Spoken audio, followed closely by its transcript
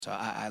So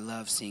I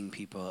love seeing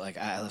people, like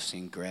I love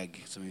seeing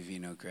Greg. Some of you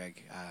know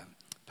Greg,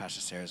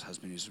 Pastor Sarah's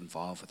husband, who's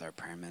involved with our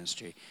prayer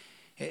ministry.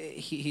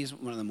 He's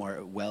one of the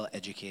more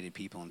well-educated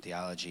people in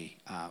theology,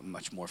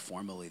 much more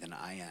formally than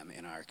I am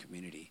in our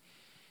community.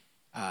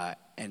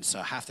 And so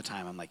half the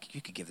time I'm like,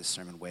 you could give this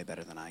sermon way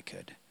better than I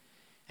could.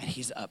 And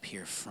he's up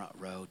here front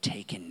row,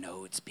 taking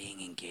notes,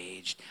 being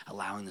engaged,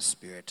 allowing the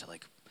Spirit to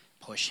like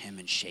push him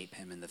and shape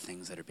him in the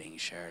things that are being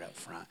shared up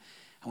front.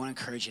 I want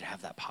to encourage you to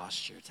have that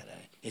posture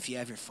today. If you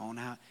have your phone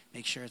out,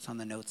 make sure it's on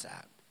the Notes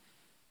app.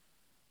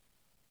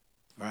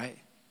 Right?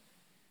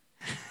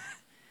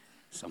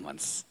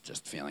 Someone's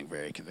just feeling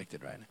very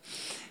convicted right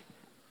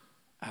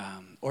now.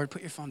 Or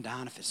put your phone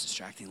down if it's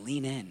distracting.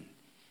 Lean in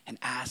and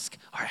ask,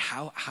 all right,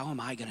 how am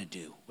I going to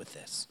do with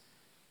this?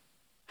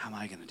 How am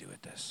I going to do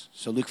with this?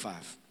 So Luke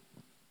 5.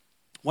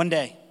 One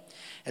day,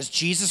 as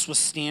Jesus was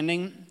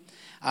standing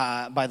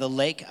by the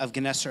lake of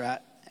Gennesaret,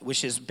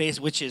 which is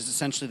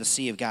essentially the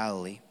Sea of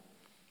Galilee,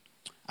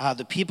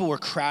 the people were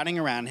crowding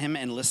around him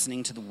and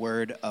listening to the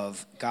word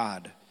of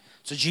God.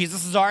 So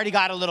Jesus has already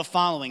got a little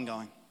following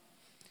going.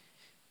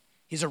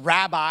 He's a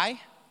rabbi,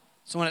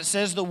 so when it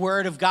says the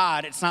word of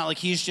God, it's not like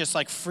he's just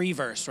like free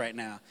verse right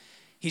now.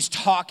 He's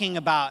talking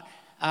about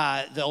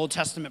the Old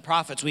Testament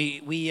prophets.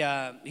 He's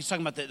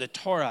talking about the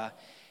Torah.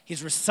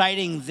 He's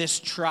reciting this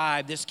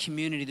tribe, this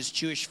community, this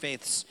Jewish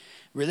faith's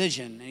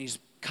religion, and he's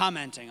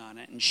commenting on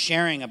it and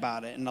sharing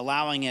about it and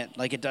allowing it,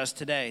 like it does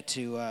today,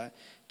 to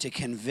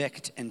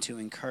convict and to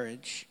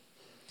encourage.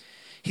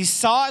 He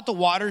saw at the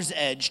water's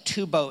edge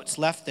 2 boats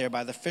left there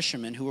by the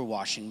fishermen who were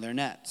washing their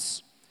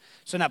nets.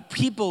 So now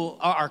people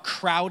are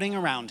crowding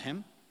around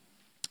him,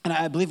 and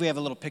I believe we have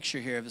a little picture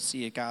here of the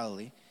Sea of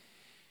Galilee.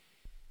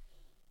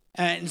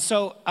 And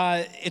so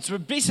it's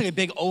basically a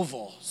big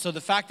oval. So the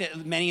fact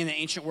that many in the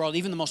ancient world,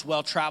 even the most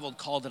well-traveled,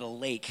 called it a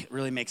lake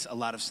really makes a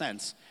lot of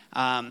sense.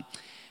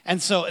 And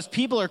so as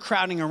people are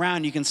crowding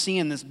around, you can see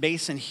in this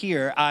basin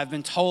here, I've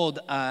been told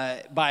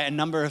by a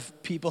number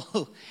of people,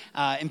 who,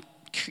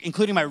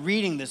 including my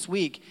reading this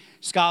week,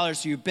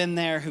 scholars who've been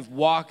there, who've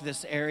walked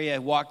this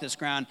area, walked this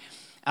ground,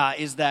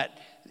 is that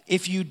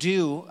if you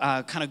do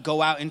kind of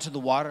go out into the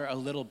water a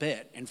little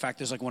bit, in fact,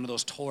 there's like one of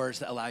those tours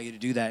that allow you to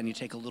do that, and you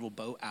take a little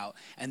boat out,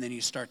 and then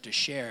you start to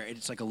share.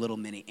 It's like a little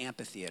mini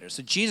amphitheater.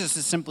 So Jesus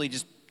is simply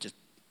just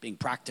being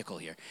practical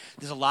here.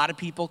 There's a lot of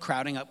people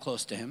crowding up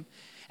close to him.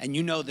 And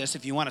you know this,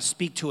 if you want to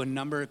speak to a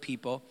number of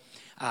people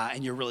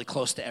and you're really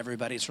close to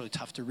everybody, it's really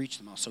tough to reach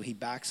them all. So he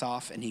backs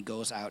off and he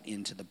goes out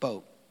into the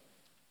boat.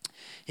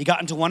 He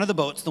got into one of the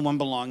boats, the one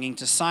belonging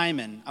to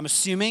Simon. I'm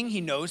assuming he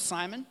knows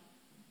Simon.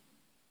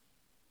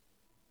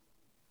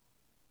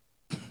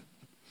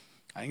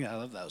 I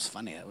love that. It was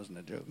funny. That wasn't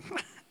a joke.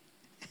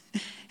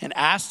 And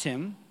asked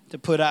him to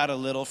put out a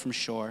little from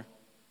shore.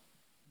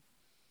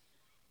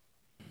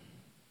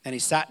 And he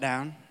sat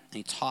down and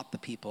he taught the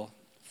people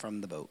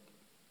from the boat.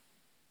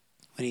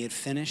 When he had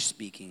finished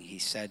speaking, he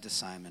said to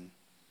Simon,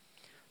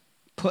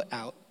 "Put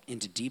out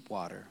into deep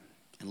water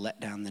and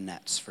let down the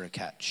nets for a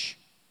catch."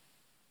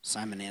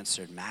 Simon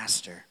answered,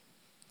 "Master,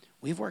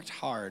 we've worked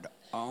hard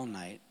all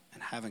night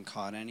and haven't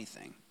caught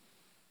anything.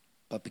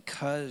 But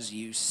because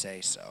you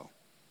say so,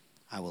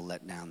 I will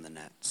let down the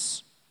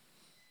nets."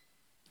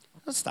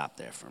 Let's stop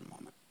there for a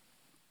moment.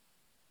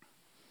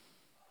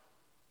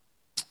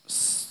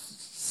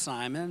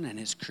 Simon and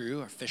his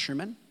crew are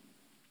fishermen.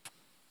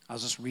 I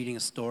was just reading a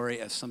story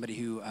of somebody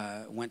who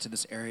went to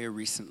this area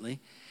recently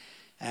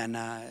and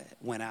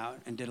went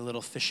out and did a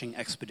little fishing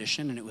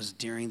expedition, and it was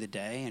during the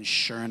day, and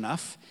sure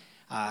enough,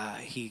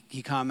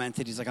 he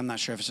commented, he's like, "I'm not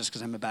sure if it's just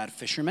because I'm a bad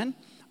fisherman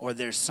or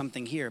there's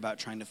something here about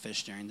trying to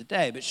fish during the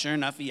day." But sure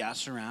enough, he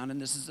asked around,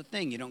 and this is the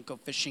thing. You don't go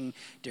fishing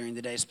during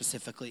the day,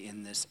 specifically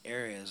in this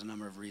area. There's a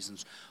number of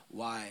reasons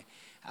why,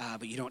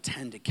 but you don't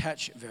tend to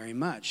catch very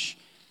much.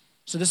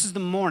 So this is the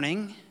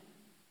morning,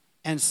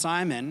 and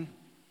Simon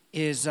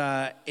is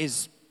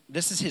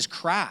this is his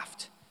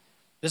craft.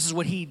 This is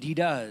what he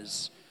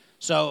does.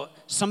 So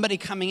somebody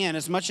coming in,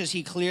 as much as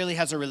he clearly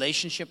has a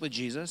relationship with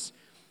Jesus,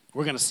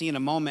 we're going to see in a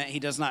moment, he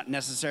does not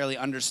necessarily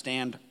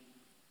understand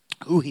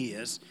who he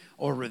is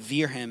or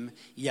revere him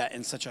yet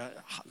in such a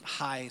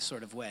high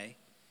sort of way.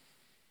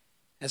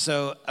 And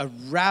so a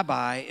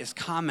rabbi is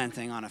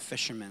commenting on a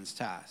fisherman's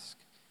task.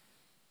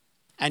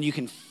 And you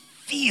can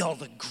feel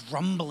the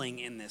grumbling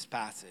in this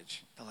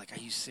passage. They're like, "Are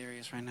you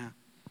serious right now?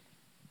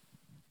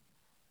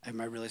 Am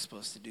I really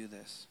supposed to do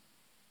this?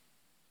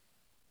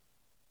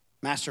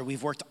 Master,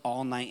 we've worked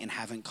all night and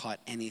haven't caught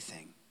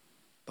anything.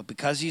 But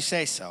because you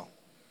say so,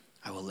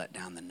 I will let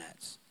down the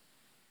nets."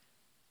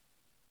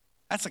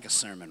 That's like a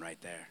sermon right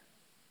there.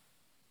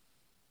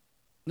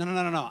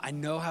 No. I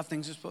know how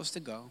things are supposed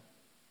to go.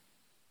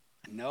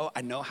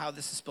 I know how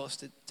this is supposed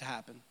to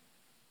happen.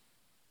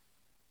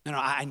 No,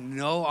 I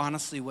know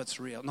honestly what's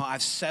real. No,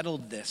 I've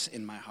settled this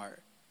in my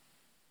heart.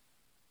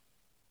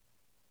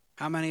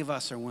 How many of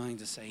us are willing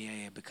to say,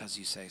 yeah, because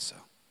you say so?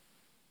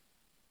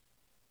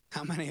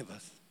 How many of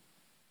us?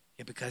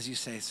 Yeah, because you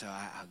say so,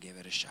 I'll give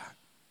it a shot.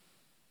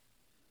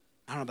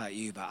 I don't know about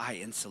you, but I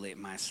insulate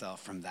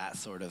myself from that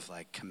sort of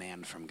like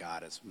command from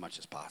God as much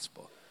as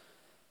possible.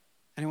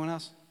 Anyone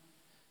else?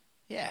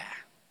 Yeah.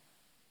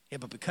 Yeah,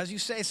 but because you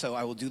say so,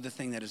 I will do the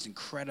thing that is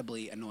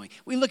incredibly annoying.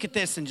 We look at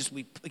this and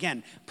we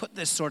again put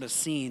this sort of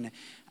scene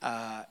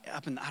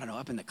up in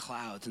the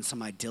clouds in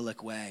some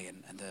idyllic way,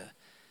 and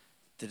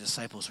the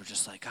disciples were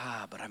just like,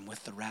 but I'm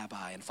with the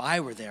rabbi, and if I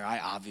were there, I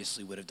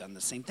obviously would have done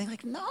the same thing.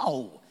 Like,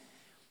 no.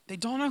 They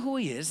don't know who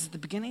he is at the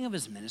beginning of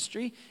his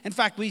ministry. In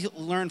fact, we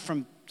learn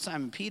from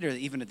Simon Peter that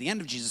even at the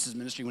end of Jesus'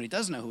 ministry, when he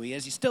does know who he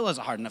is, he still has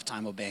a hard enough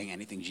time obeying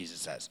anything Jesus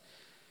says.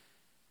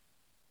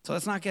 So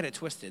let's not get it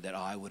twisted that,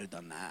 I would have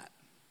done that.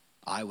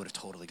 I would have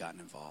totally gotten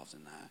involved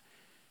in that.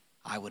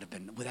 I would have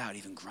been, without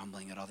even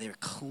grumbling at all. They were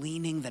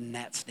cleaning the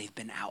nets. They've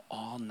been out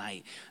all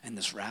night, and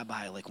this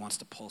rabbi wants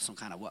to pull some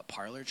kind of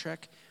parlor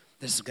trick?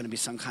 This is going to be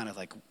some kind of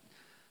like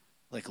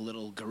a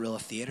little guerrilla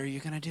theater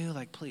you're going to do?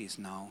 Please,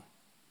 no.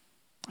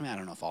 I mean, I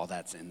don't know if all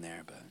that's in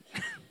there, but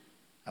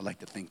I like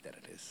to think that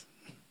it is.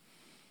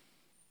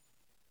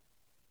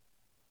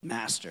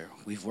 Master,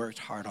 we've worked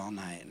hard all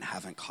night and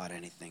haven't caught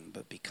anything,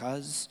 but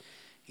because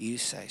you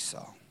say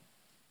so,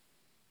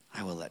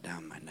 I will let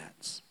down my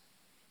nets.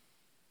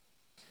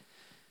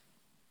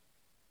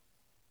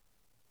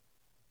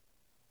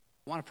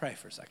 I want to pray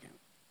for a second.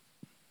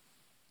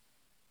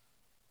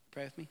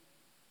 Pray with me?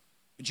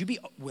 Would you be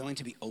willing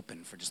to be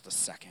open for just a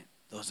second,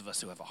 those of us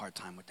who have a hard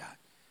time with that?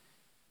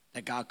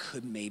 That God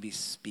could maybe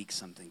speak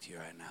something to you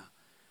right now.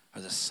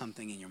 Or there's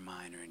something in your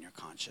mind or in your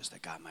conscience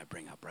that God might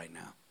bring up right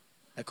now.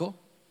 That cool?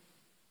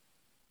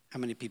 How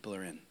many people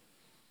are in?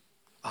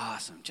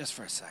 Awesome. Just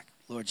for a sec.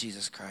 Lord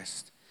Jesus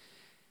Christ,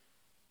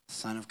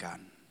 Son of God,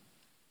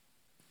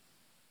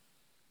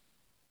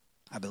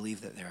 I believe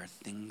that there are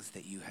things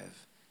that you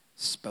have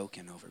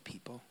spoken over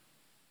people.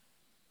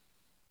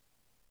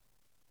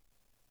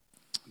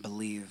 I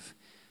believe,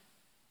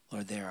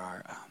 Lord, there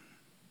are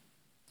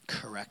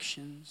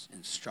corrections,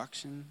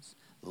 instructions,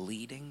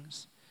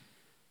 leadings.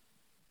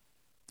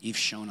 You've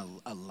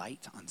shown a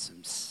light on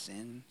some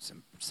sin,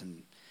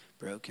 some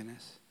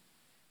brokenness.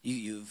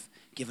 You've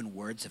given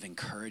words of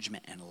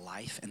encouragement and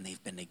life, and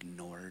they've been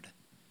ignored.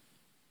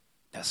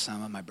 That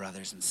some of my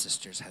brothers and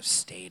sisters have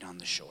stayed on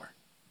the shore.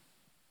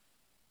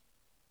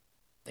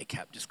 They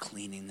kept just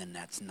cleaning the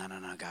nets. No,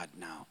 God,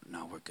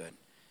 no, we're good.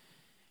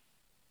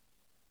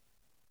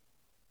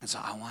 And so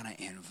I want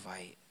to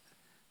invite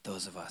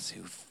those of us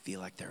who feel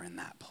like they're in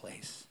that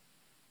place.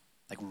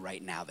 Like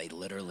right now, they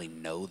literally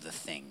know the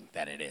thing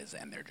that it is,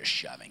 and they're just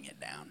shoving it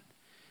down.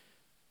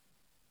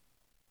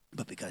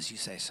 But because you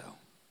say so,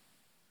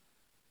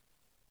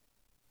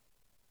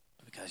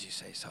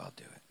 I'll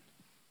do it.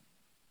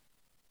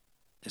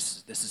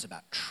 This is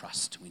about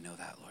trust. We know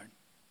that, Lord.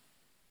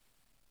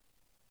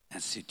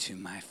 And so to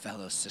my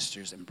fellow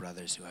sisters and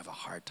brothers who have a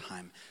hard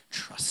time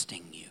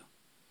trusting you,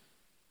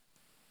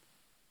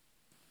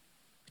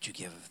 would you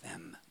give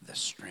them the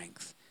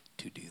strength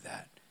to do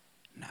that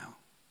now?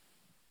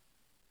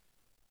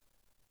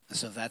 And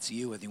so if that's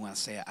you, whether you want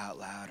to say it out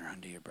loud or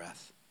under your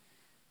breath,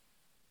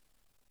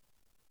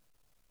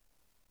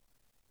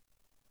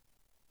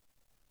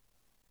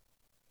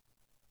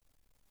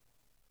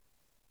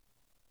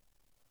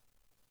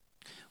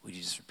 would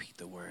you just repeat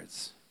the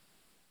words?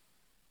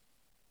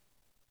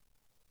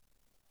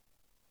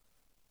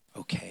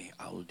 Okay,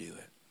 I'll do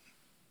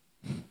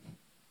it.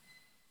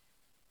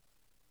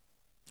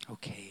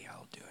 Okay,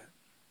 I'll do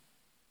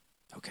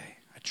it. Okay,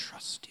 I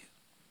trust you.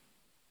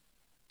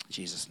 In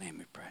Jesus' name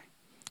we pray.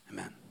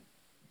 Amen.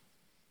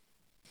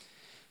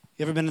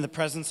 You ever been in the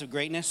presence of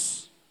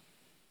greatness?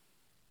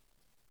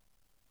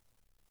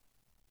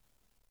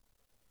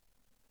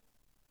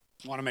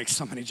 I want to make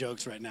so many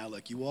jokes right now,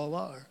 like you all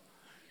are.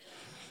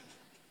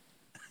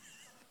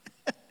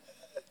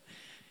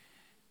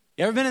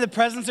 You ever been in the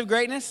presence of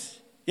greatness?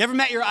 You ever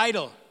met your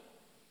idol?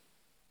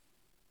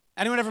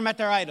 Anyone ever met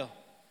their idol?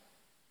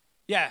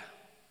 Yeah.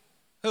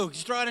 Who?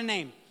 Just throw out a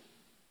name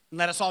and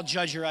let us all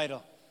judge your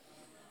idol.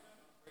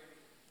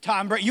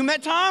 Tom Brady. You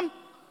met Tom?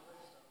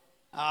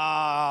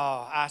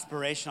 Oh,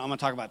 aspirational. I'm going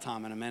to talk about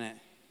Tom in a minute.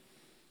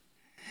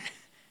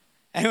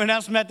 Anyone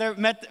else met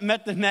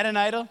an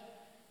idol?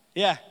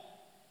 Yeah.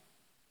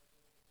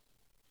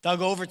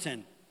 Doug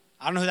Overton.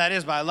 I don't know who that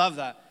is, but I love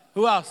that.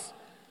 Who else?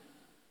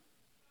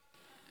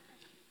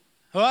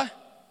 What?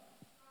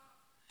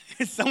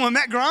 Someone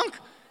met Gronk?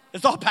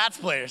 It's all Pats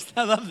players.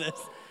 I love this.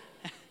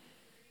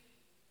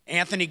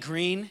 Anthony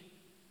Green.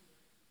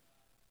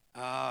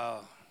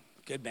 Oh,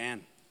 good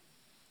band.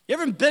 You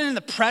ever been in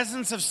the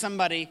presence of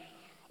somebody,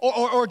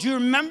 or do you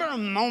remember a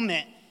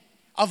moment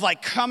of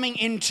coming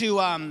into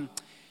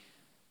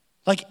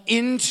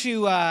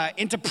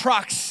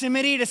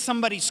proximity to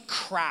somebody's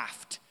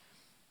craft,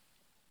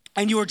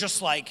 and you were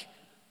just like,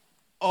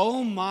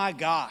 oh my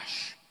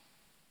gosh,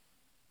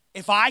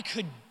 if I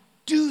could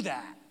do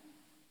that.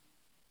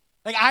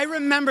 I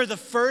remember the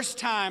first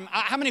time,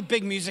 how many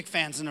big music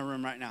fans in the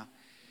room right now?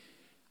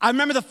 I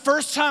remember the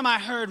first time I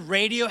heard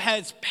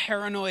Radiohead's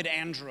Paranoid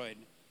Android.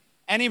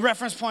 Any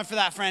reference point for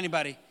that for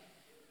anybody?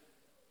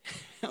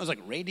 It was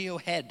like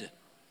Radiohead.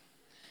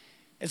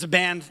 It's a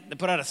band that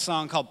put out a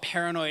song called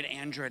Paranoid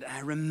Android, and I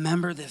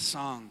remember this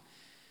song.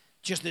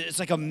 It's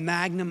like a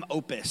magnum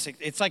opus.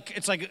 It's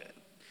like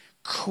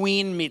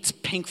Queen meets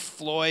Pink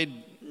Floyd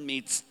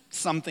meets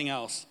something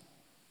else,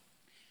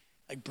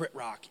 like Brit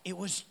rock. It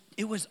was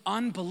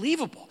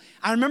unbelievable.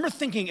 I remember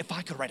thinking, if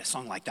I could write a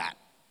song like that.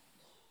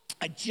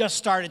 I just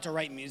started to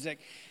write music,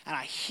 and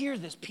I hear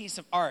this piece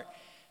of art,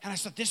 and I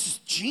thought, this is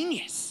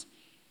genius.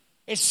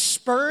 It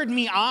spurred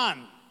me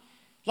on,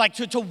 like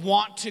to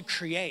want to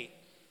create.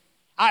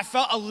 I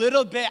felt a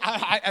little bit,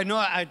 I know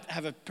I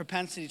have a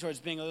propensity towards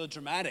being a little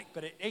dramatic,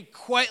 but it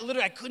quite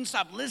literally, I couldn't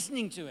stop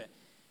listening to it.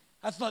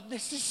 I thought,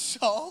 this is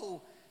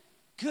so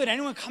good.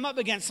 Anyone come up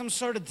against some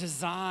sort of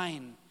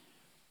design?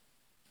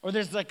 Or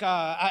there's like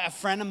a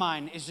friend of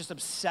mine is just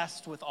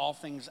obsessed with all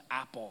things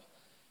Apple.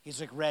 He's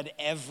like read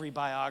every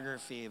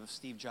biography of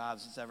Steve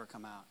Jobs that's ever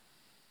come out.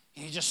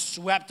 And he just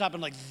swept up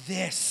and like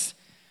this,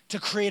 to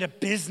create a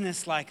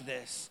business like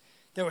this.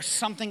 There was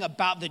something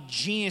about the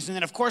genius. And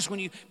then, of course, when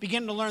you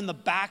begin to learn the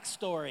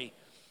backstory,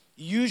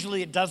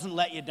 usually it doesn't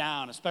let you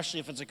down, especially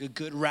if it's like a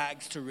good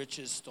rags to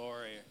riches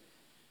story.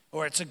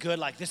 Or it's a good,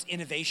 like, this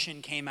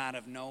innovation came out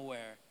of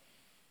nowhere.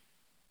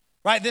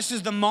 Right? This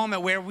is the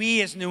moment where we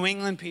as New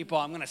England people,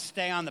 I'm going to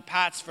stay on the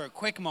Pats for a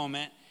quick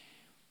moment,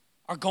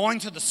 are going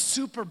to the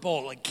Super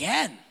Bowl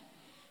again.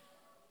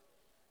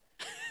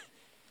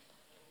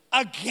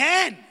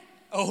 Again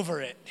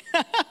over it.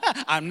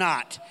 I'm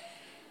not.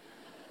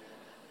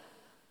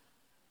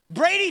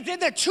 Brady did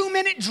the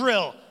 2-minute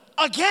drill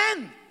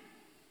again.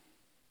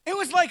 It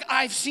was like,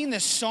 I've seen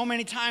this so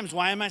many times.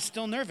 Why am I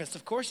still nervous?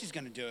 Of course he's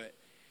going to do it.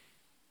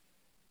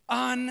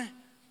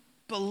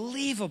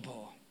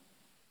 Unbelievable.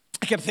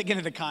 I kept thinking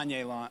of the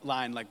Kanye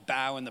line, like,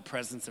 bow in the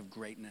presence of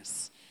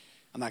greatness.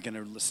 I'm not going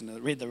to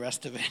read the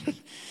rest of it.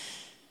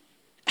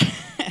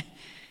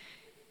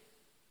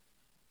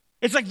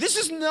 It's like, this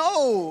is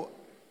no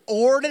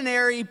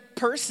ordinary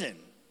person.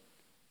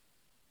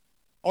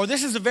 Or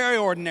this is a very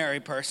ordinary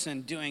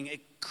person doing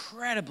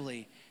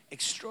incredibly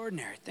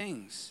extraordinary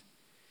things.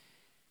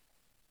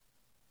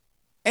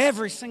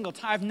 Every single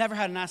time, I've never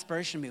had an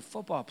aspiration to be a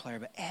football player,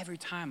 but every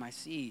time I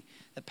see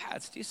the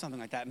Pats do something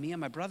like that, me and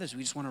my brothers,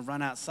 we just want to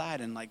run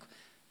outside and like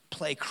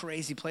play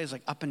crazy plays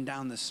like up and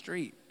down the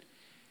street.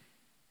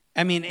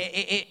 I mean,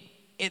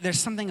 there's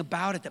something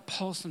about it that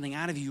pulls something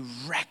out of you. You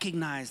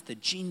recognize the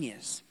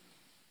genius.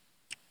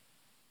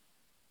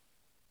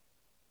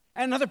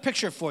 And another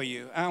picture for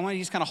you. I want you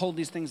to just kind of hold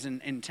these things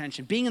in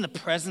tension. Being in the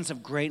presence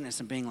of greatness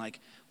and being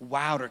like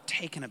wowed or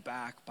taken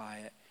aback by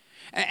it.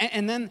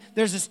 And then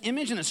there's this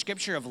image in the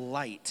scripture of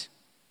light.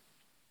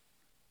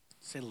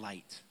 Say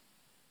light.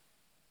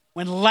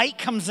 When light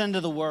comes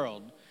into the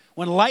world,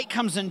 when light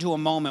comes into a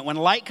moment, when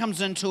light comes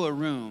into a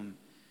room,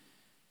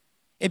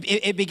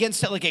 it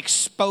begins to like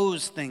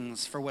expose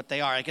things for what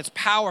they are. Like, it's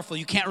powerful.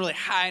 You can't really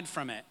hide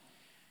from it.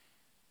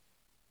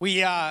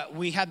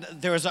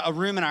 There was a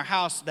room in our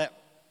house that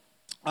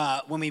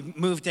when we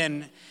moved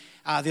in,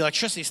 the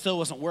electricity still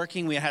wasn't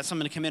working. We had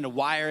someone to come in to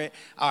wire it.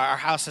 Our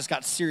house has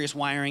got serious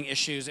wiring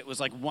issues. It was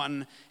like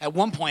at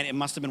one point it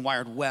must have been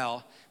wired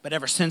well, but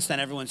ever since then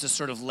everyone's just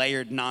sort of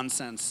layered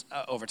nonsense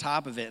over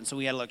top of it. And so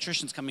we had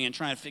electricians coming in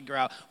trying to figure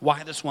out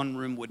why this one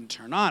room wouldn't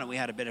turn on. And we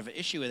had a bit of an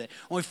issue with it.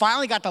 When we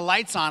finally got the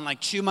lights on,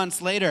 like 2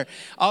 months later,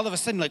 all of a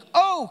sudden, like,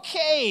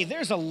 okay,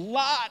 there's a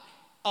lot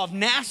of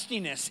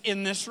nastiness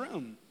in this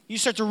room. You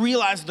start to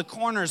realize the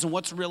corners and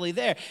what's really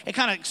there. It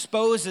kind of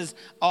exposes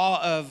all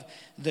of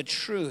the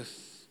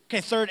truth. Okay,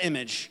 third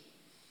image.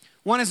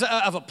 One is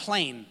of a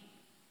plane.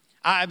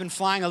 I've been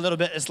flying a little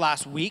bit this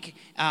last week.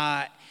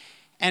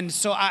 And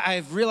so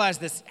I've realized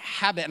this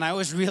habit, and I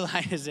always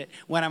realize it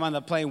when I'm on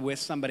the plane with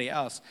somebody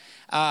else.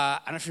 I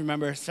don't know if you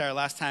remember, Sarah,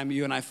 last time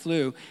you and I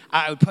flew,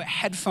 I would put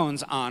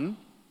headphones on,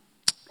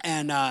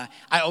 and I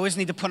always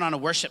need to put on a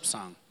worship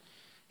song.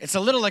 It's a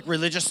little like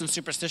religious and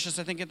superstitious,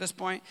 I think, at this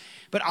point.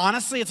 But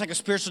honestly, it's like a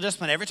spiritual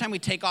discipline. Every time we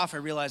take off, I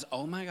realize,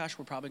 oh my gosh,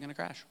 we're probably going to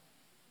crash.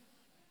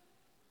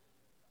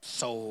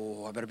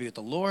 So I better be with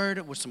the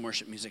Lord, which some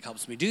worship music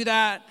helps me do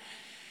that.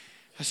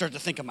 I start to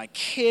think of my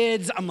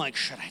kids. I'm like,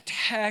 should I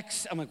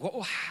text? I'm like, what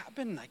will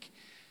happen? Like,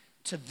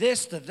 to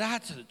this, to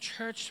that, to the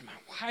church, to my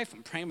wife.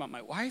 I'm praying about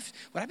my wife.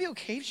 Would I be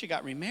okay if she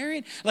got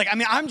remarried? Like, I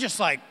mean, I'm just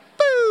like,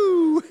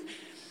 boo!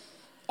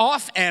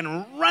 Off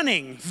and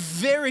running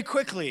very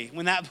quickly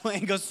when that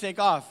plane goes to take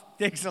off.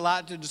 It takes a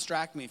lot to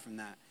distract me from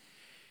that.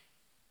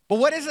 But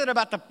what is it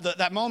about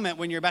that moment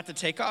when you're about to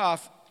take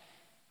off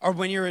or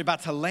when you're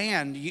about to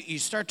land, you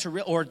start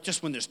to or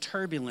just when there's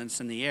turbulence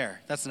in the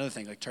air. That's another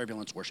thing, like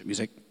turbulence worship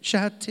music.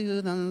 Shout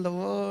to the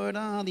Lord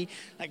all the,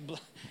 like,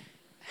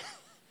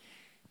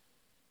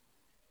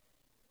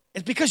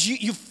 it's because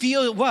you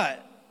feel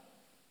what?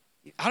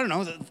 I don't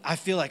know, I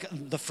feel like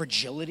the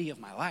fragility of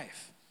my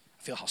life.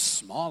 I feel how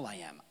small I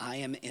am. I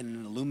am in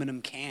an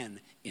aluminum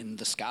can in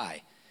the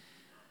sky.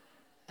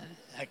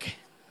 Like,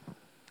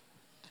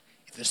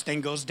 if this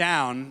thing goes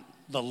down,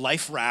 the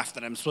life raft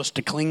that I'm supposed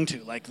to cling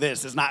to like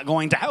this is not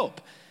going to help.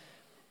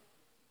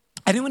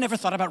 Anyone ever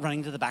thought about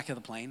running to the back of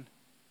the plane?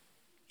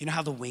 You know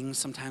how the wings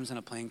sometimes in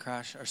a plane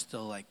crash are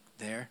still like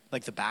there,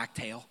 like the back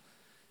tail?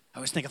 I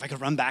always think if I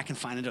could run back and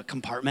find a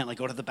compartment, like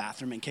go to the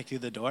bathroom and kick through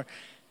the door.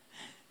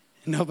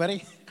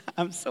 Nobody?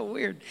 I'm so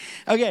weird.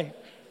 Okay.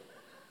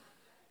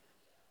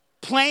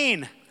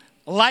 Plane,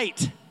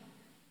 light,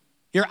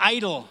 your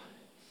idol.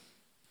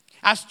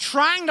 I was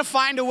trying to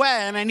find a way,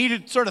 and I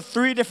needed sort of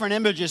 3 different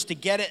images to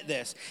get at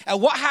this.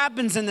 And what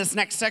happens in this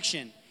next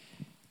section?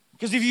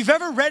 Because if you've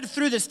ever read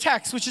through this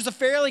text, which is a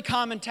fairly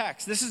common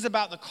text, this is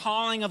about the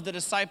calling of the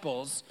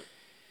disciples.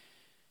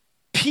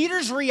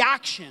 Peter's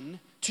reaction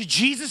to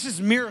Jesus'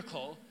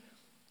 miracle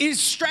is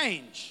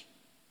strange.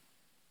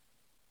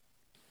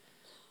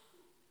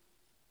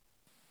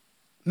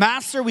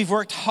 Master, we've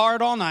worked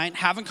hard all night,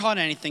 haven't caught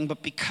anything,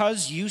 but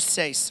because you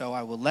say so,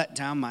 I will let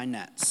down my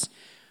nets.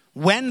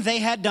 When they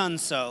had done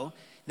so,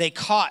 they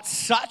caught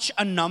such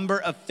a number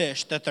of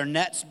fish that their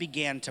nets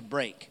began to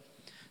break.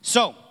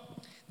 So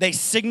they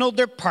signaled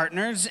their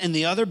partners in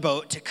the other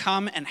boat to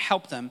come and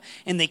help them,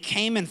 and they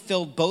came and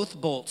filled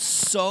both boats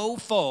so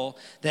full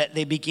that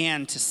they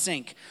began to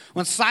sink.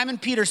 When Simon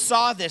Peter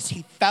saw this,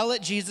 he fell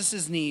at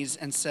Jesus' knees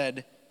and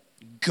said,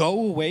 "Go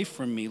away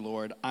from me,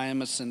 Lord, I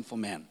am a sinful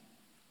man."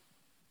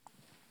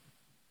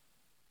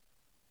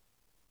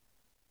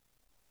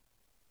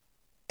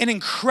 An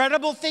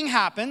incredible thing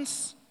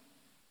happens.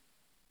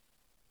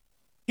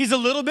 He's a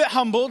little bit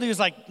humbled. He was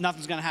like,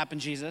 nothing's going to happen,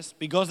 Jesus.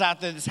 But he goes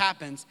out there, this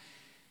happens.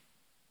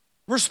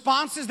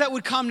 Responses that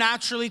would come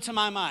naturally to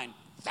my mind.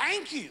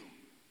 Thank you.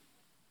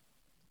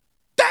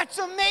 That's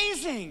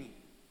amazing.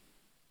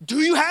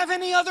 Do you have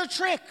any other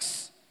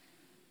tricks?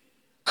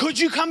 Could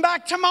you come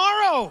back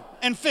tomorrow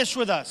and fish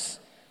with us?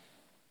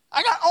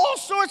 I got all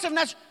sorts of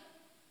natural.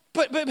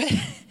 But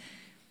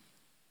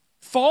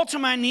fall to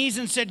my knees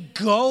and said,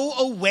 "Go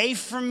away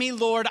from me,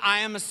 Lord, I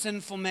am a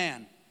sinful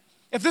man."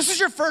 If this is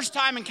your first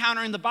time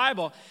encountering the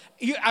Bible,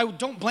 I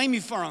don't blame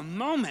you for a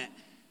moment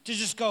to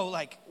just go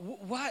like,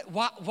 what?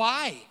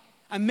 Why?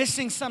 I'm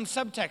missing some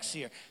subtext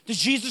here. Did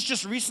Jesus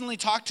just recently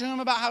talk to him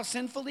about how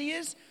sinful he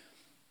is?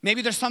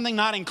 Maybe there's something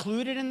not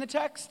included in the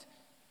text.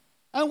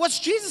 And what's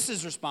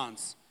Jesus'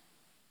 response?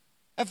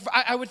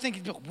 I would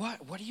think,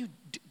 what do you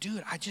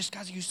do? I just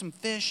got to use some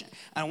fish.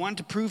 I wanted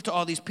to prove to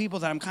all these people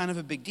that I'm kind of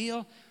a big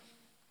deal.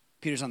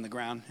 Peter's on the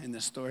ground in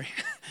this story.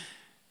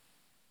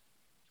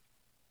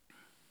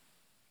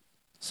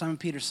 Simon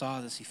Peter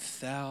saw this. He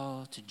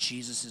fell to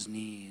Jesus'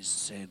 knees,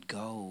 said,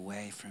 "Go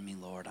away from me,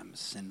 Lord, I'm a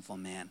sinful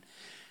man."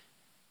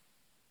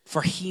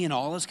 For he and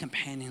all his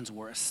companions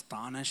were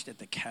astonished at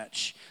the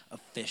catch of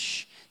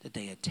fish that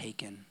they had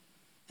taken.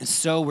 And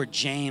so were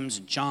James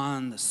and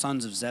John, the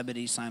sons of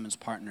Zebedee, Simon's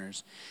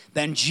partners.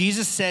 Then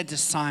Jesus said to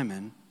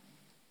Simon,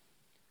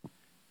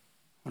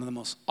 one of the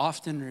most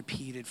often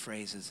repeated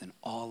phrases in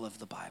all of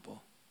the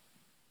Bible,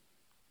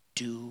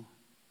 "Do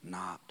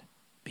not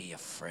be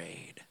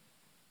afraid.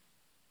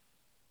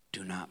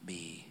 Do not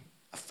be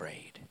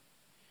afraid."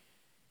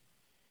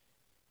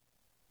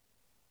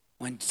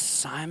 When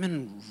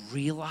Simon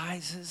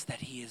realizes that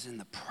he is in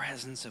the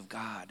presence of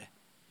God,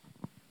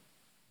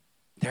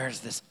 there's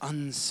this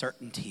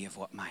uncertainty of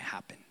what might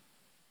happen.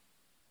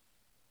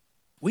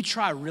 We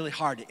try really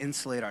hard to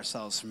insulate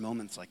ourselves from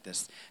moments like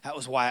this. That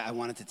was why I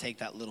wanted to take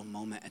that little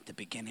moment at the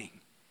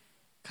beginning,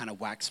 kind of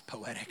wax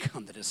poetic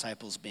on the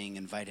disciples being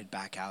invited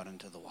back out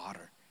into the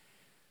water.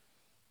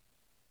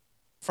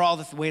 For all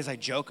the ways I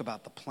joke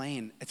about the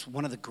plane, it's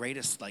one of the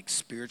greatest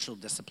spiritual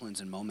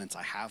disciplines and moments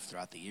I have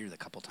throughout the year. The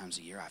couple times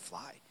a year I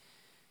fly.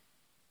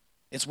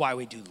 It's why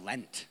we do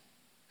Lent.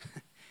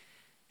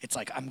 It's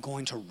like I'm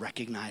going to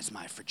recognize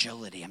my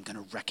fragility. I'm going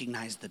to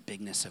recognize the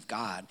bigness of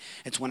God.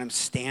 It's when I'm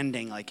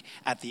standing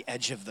at the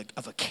edge of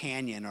a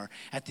canyon or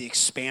at the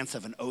expanse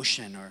of an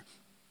ocean, or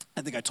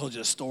I think I told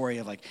you a story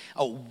of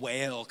a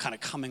whale kind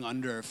of coming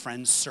under a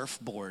friend's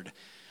surfboard.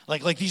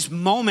 Like these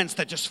moments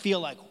that just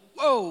feel like,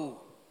 whoa,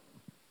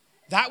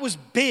 that was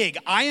big.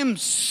 I am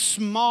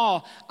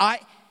small.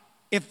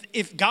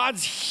 If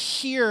God's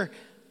here,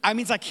 that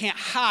means I can't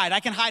hide. I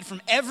can hide from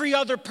every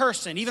other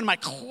person, even my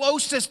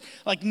closest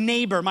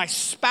neighbor, my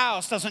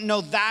spouse doesn't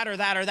know that or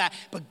that or that.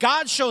 But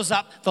God shows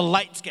up, the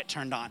lights get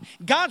turned on.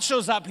 God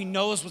shows up, he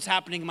knows what's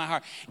happening in my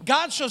heart.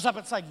 God shows up,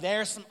 it's like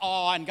there's some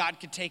awe and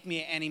God could take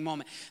me at any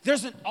moment.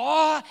 There's an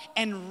awe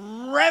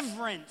and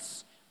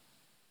reverence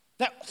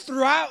that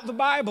throughout the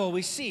Bible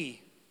we see.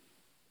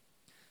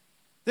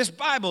 This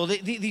Bible,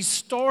 these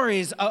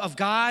stories of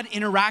God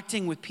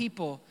interacting with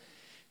people,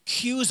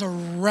 cues a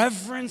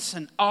reverence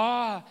and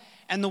awe,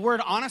 and the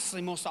word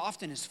honestly most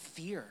often is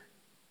fear.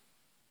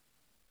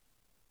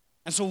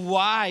 And so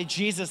why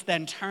Jesus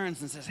then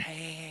turns and says,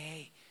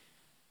 hey,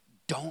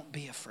 don't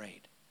be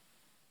afraid.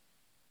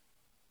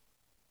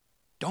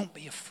 Don't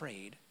be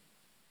afraid.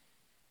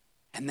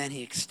 And then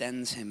he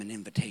extends him an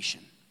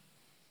invitation.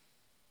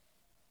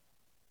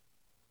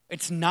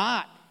 It's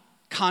not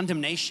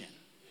condemnation.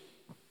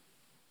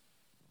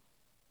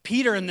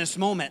 Peter in this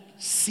moment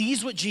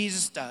sees what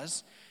Jesus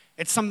does.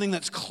 It's something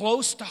that's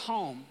close to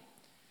home.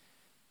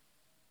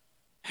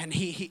 And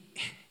he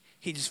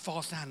just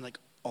falls down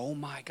oh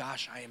my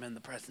gosh, I am in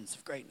the presence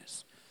of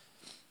greatness.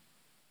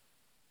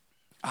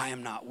 I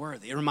am not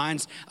worthy. It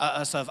reminds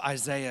us of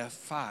Isaiah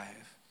 5,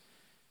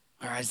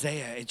 where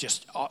Isaiah, it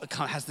just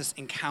has this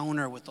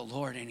encounter with the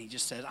Lord, and he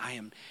just says, I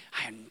am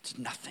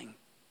nothing.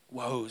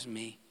 Woe's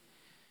me.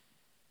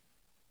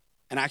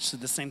 And actually,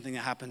 the same thing that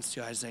happens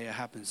to Isaiah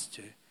happens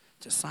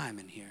to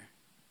Simon here,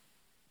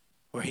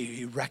 where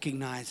he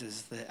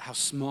recognizes how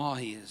small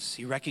he is.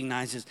 He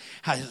recognizes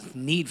his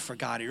need for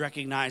God. He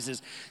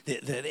recognizes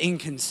the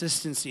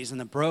inconsistencies and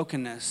the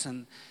brokenness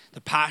and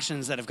the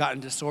passions that have gotten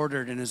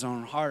disordered in his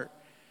own heart.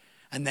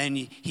 And then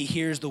he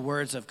hears the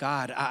words of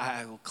God,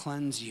 I will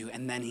cleanse you.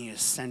 And then he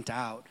is sent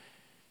out.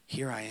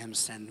 Here I am,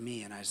 send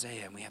me, in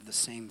Isaiah. And we have the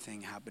same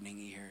thing happening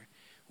here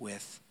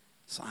with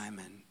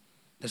Simon.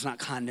 There's not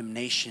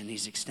condemnation.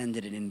 He's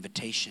extended an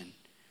invitation.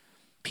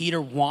 Peter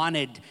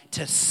wanted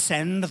to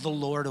send the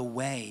Lord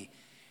away.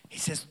 He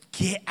says,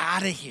 get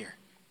out of here.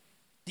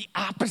 The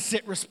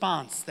opposite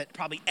response that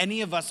probably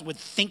any of us would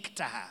think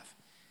to have.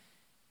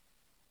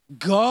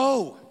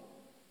 Go.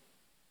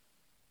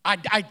 I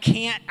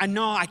can't.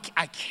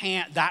 I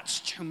can't.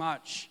 That's too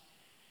much.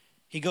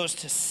 He goes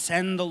to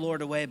send the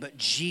Lord away, but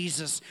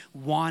Jesus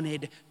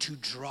wanted to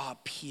draw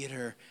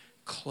Peter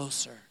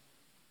closer.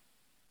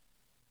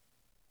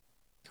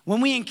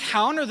 When we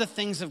encounter the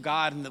things of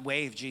God in the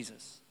way of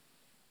Jesus,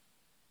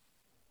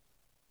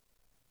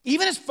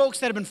 even as folks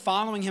that have been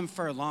following him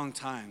for a long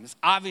time, this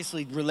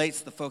obviously relates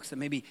to the folks that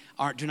maybe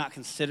do not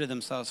consider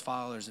themselves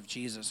followers of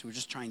Jesus, who are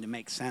just trying to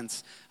make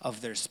sense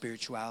of their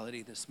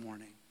spirituality this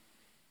morning.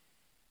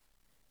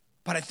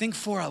 But I think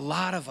for a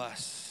lot of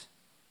us,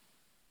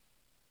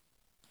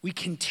 we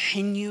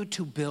continue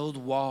to build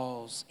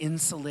walls,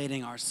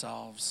 insulating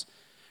ourselves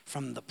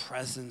from the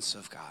presence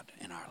of God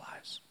in our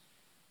lives.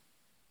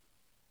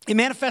 It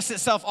manifests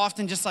itself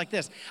often just like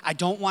this. I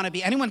don't want to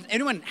be, anyone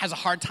has a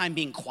hard time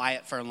being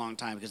quiet for a long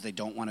time because they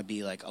don't want to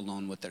be like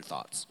alone with their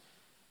thoughts.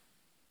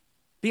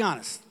 Be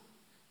honest.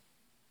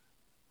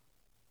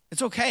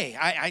 It's okay.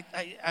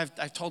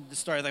 I've told this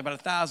story like about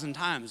 1,000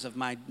 times of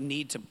my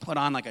need to put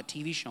on like a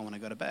TV show when I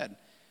go to bed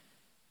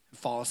and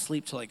fall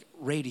asleep to like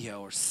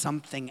radio or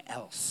something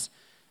else.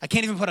 I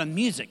can't even put on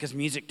music because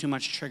music too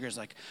much triggers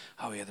like,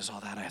 oh yeah, there's all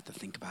that I have to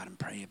think about and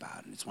pray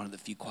about. And it's one of the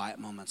few quiet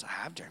moments I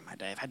have during my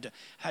day. I've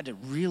had to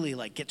really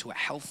like get to a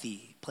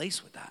healthy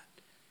place with that.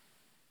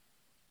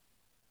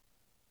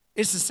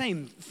 It's the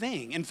same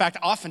thing. In fact,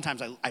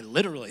 oftentimes I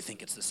literally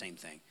think it's the same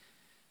thing.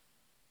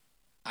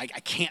 I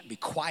can't be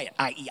quiet,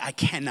 i.e. I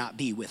cannot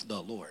be with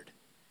the Lord.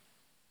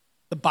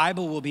 The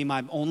Bible will be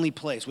my only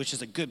place, which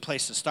is a good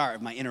place to start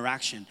of my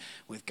interaction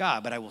with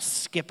God, but I will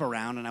skip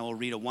around and I will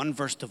read a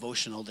one-verse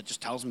devotional that just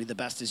tells me the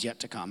best is yet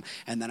to come,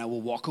 and then I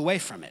will walk away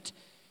from it.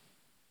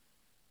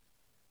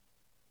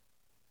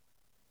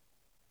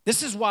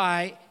 This is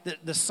why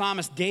the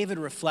psalmist David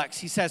reflects.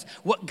 He says,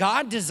 what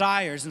God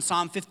desires in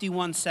Psalm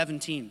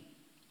 51:17,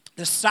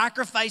 the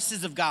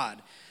sacrifices of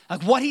God,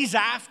 like what he's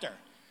after,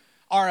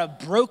 are a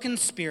broken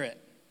spirit,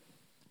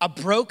 a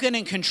broken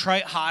and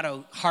contrite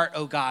heart,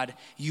 O God,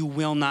 you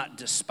will not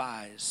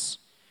despise.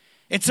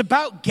 It's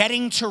about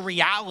getting to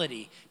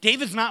reality.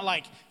 David's not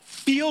like,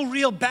 feel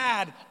real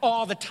bad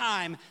all the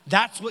time.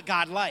 That's what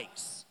God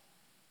likes.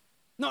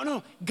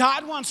 No.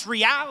 God wants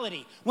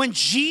reality. When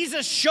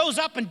Jesus shows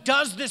up and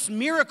does this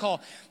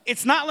miracle,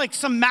 it's not like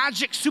some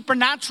magic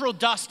supernatural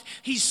dust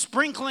he's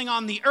sprinkling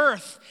on the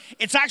earth.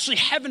 It's actually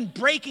heaven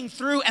breaking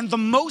through and the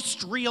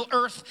most real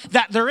earth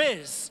that there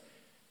is.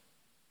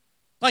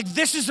 Like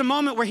this is a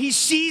moment where he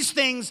sees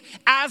things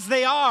as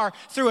they are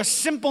through a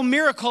simple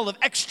miracle of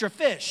extra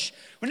fish.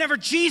 Whenever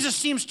Jesus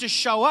seems to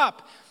show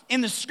up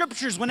in the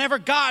scriptures, whenever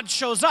God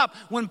shows up,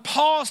 when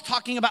Paul's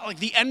talking about like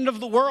the end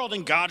of the world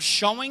and God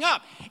showing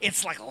up,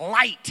 it's like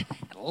light.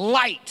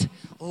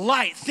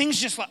 Things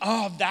just like,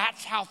 oh,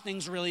 that's how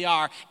things really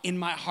are in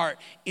my heart,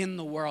 in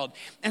the world.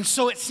 And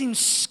so it seems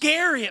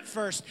scary at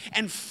first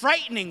and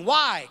frightening.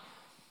 Why?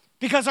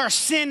 Because our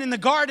sin in the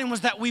garden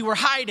was that we were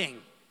hiding.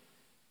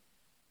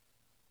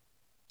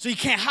 So you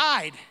can't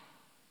hide.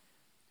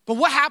 But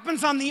what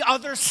happens on the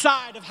other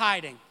side of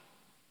hiding?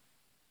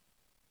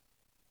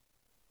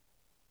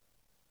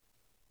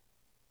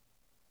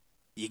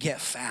 You get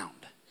found.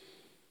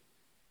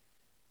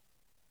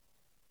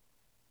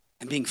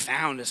 And being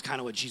found is kind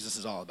of what Jesus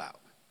is all about.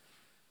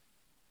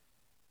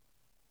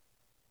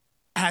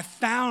 And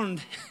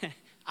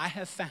I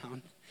have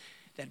found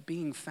that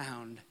being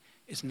found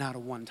is not a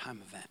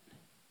one-time event.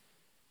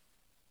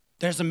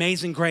 There's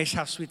amazing grace,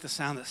 how sweet the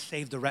sound that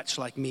saved a wretch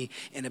like me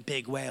in a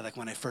big way, like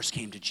when I first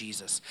came to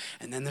Jesus.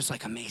 And then there's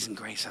like amazing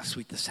grace, how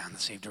sweet the sound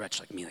that saved a wretch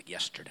like me like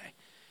yesterday.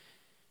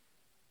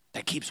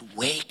 That keeps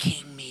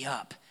waking me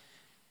up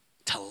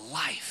to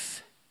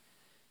life.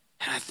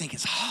 And I think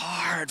it's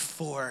hard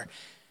for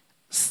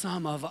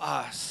some of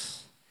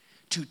us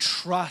to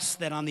trust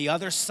that on the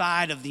other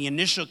side of the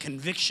initial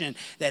conviction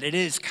that it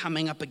is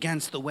coming up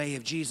against the way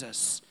of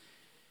Jesus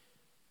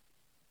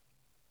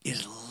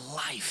is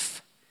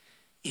life,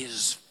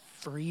 is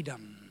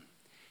freedom,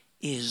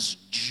 is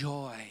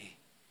joy.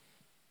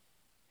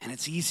 And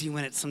it's easy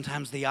when it's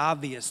sometimes the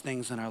obvious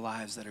things in our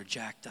lives that are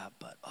jacked up.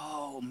 But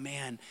oh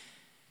man,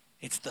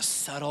 It's the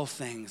subtle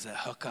things that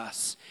hook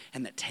us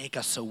and that take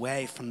us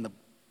away from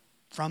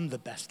the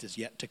best is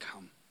yet to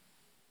come.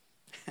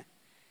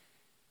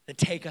 That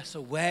take us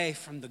away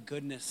from the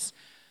goodness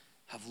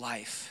of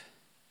life.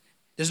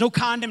 There's no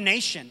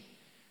condemnation.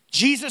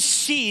 Jesus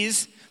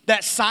sees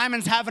that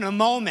Simon's having a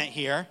moment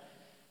here.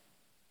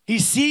 He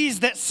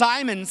sees that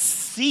Simon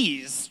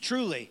sees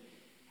truly.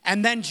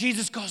 And then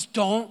Jesus goes,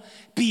 don't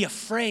be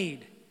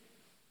afraid.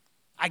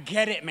 I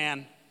get it,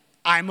 man.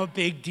 I'm a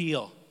big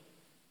deal.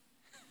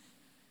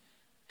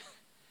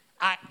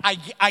 I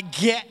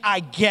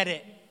get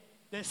it.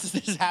 This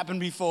has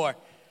happened before.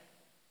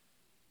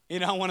 You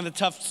know, one of the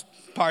tough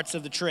parts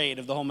of the trade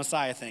of the whole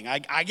Messiah thing.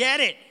 I get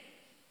it.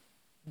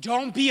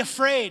 Don't be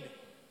afraid.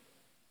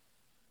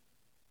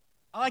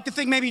 I like to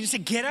think maybe you just say,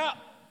 get up.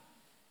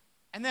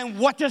 And then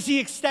what does he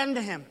extend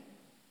to him?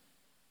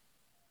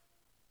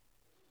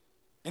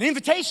 An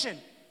invitation.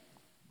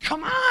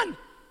 Come on.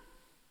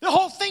 The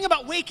whole thing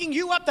about waking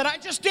you up that I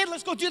just did,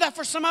 let's go do that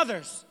for some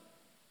others.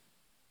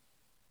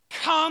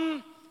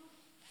 Come,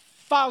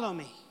 follow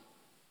me.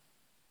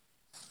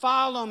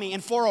 Follow me.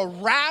 And for a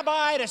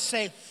rabbi to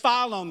say,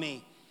 follow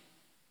me,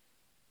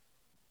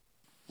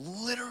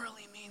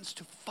 literally means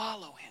to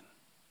follow him.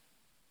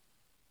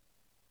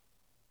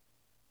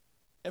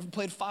 Ever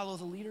played follow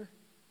the leader?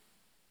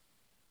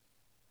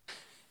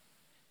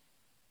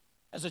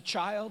 As a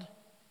child,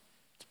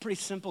 it's a pretty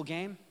simple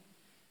game.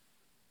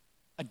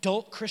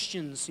 Adult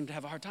Christians seem to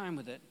have a hard time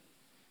with it.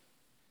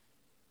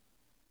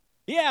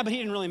 Yeah, but he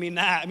didn't really mean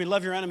that. I mean,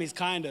 love your enemies,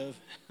 kind of.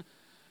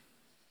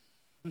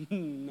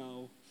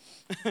 No.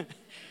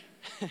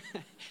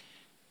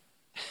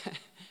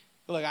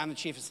 Look, I'm the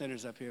chief of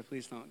sinners up here.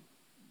 Please don't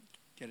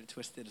get it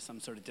twisted to some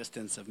sort of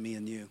distance of me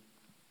and you.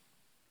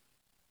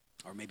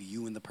 Or maybe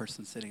you and the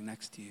person sitting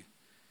next to you.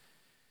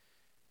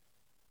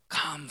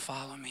 Come,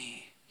 follow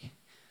me.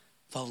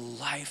 The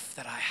life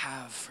that I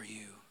have for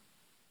you.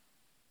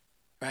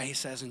 Right? He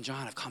says in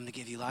John, I've come to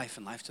give you life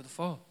and life to the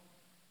full.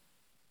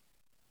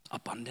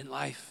 Abundant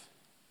life.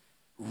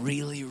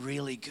 Really,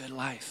 really good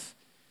life.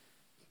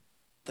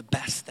 The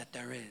best that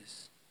there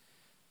is.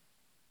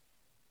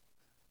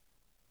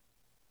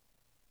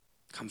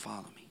 Come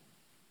follow me.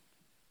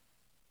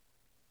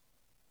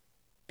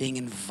 Being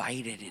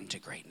invited into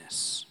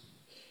greatness.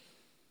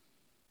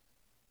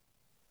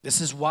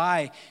 This is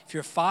why, if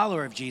you're a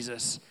follower of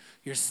Jesus,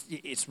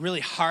 it's really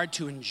hard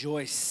to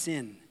enjoy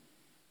sin.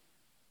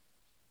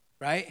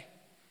 Right?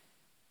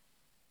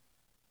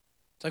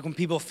 It's like when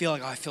people feel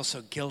like, oh, I feel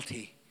so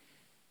guilty.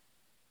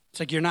 It's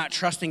like you're not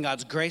trusting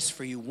God's grace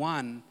for you,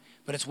 one,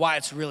 but it's why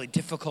it's really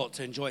difficult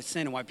to enjoy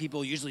sin and why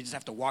people usually just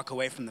have to walk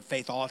away from the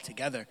faith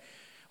altogether,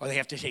 or they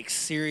have to take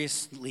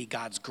seriously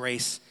God's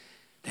grace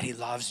that he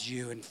loves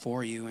you and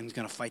for you and is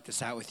going to fight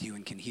this out with you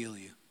and can heal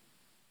you.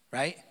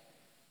 Right?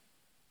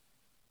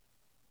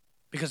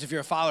 Because if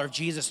you're a follower of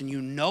Jesus and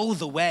you know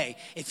the way,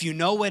 if you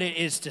know what it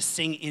is to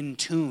sing in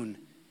tune,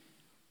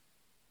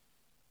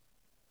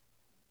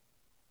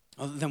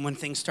 then when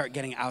things start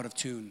getting out of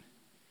tune,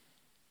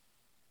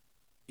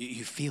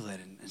 you feel it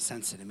and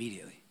sense it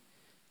immediately.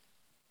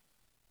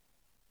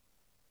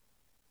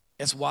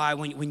 That's why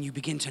when you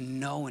begin to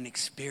know and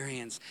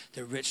experience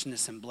the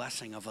richness and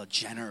blessing of a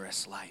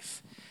generous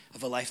life,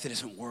 of a life that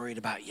isn't worried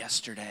about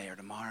yesterday or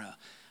tomorrow,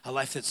 a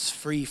life that's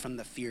free from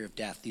the fear of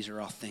death. These are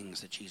all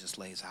things that Jesus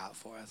lays out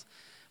for us.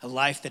 A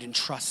life that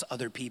entrusts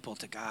other people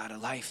to God. A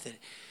life that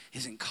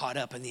isn't caught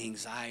up in the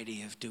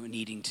anxiety of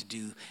needing to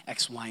do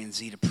X, Y, and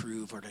Z to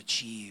prove or to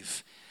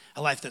achieve.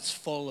 A life that's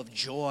full of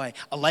joy.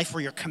 A life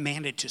where you're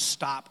commanded to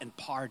stop and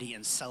party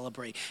and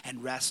celebrate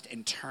and rest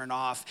and turn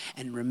off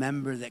and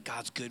remember that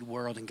God's good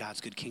world and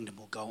God's good kingdom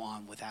will go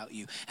on without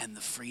you and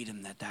the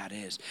freedom that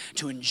is.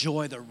 To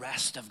enjoy the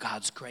rest of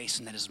God's grace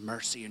and that his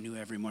mercy are new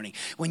every morning.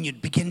 When you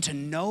begin to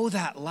know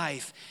that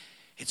life,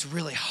 it's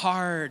really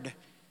hard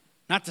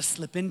not to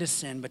slip into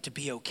sin, but to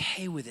be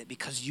okay with it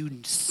because you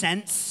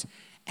sense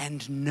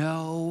and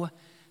know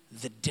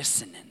the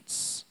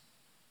dissonance.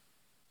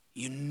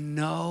 You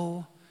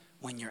know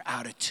when you're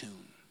out of tune.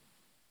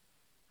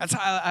 That's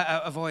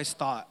how I've always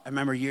thought. I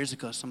remember years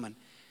ago someone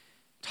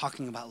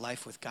talking about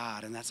life with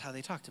God, and that's how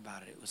they talked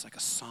about it. It was like a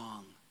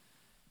song.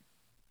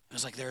 It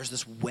was like there's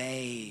this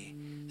way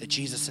that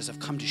Jesus says, I've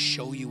come to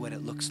show you what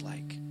it looks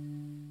like.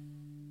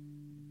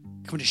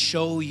 I've come to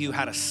show you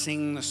how to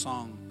sing the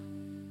song.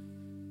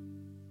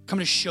 I've come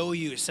to show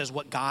you, it says,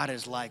 what God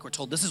is like. We're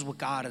told this is what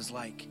God is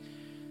like.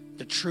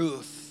 The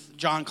truth.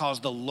 John calls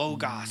the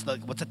logos,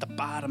 what's at the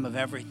bottom of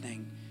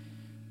everything.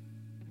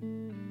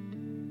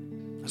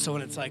 So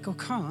when it's like, oh,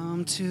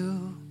 come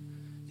to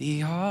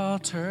the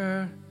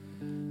altar,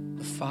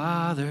 the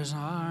Father's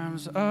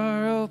arms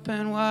are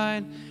open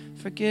wide,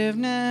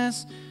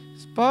 forgiveness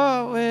is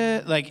bought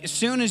with, like as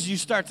soon as you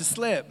start to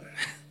slip,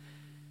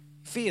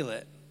 feel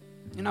it,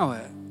 you know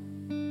it.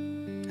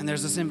 And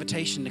there's this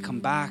invitation to come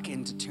back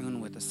into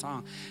tune with the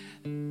song.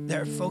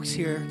 There are folks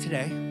here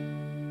today,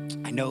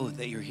 I know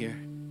that you're here.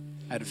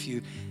 I had a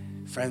few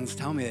friends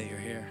tell me that you're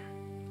here.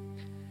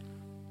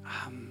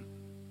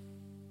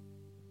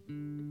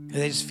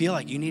 They just feel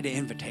like you need an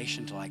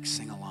invitation to like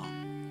sing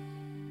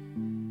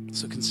along.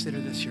 So consider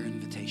this your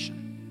invitation.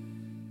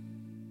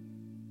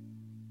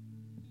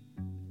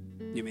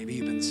 Maybe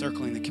you've been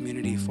circling the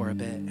community for a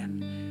bit,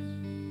 and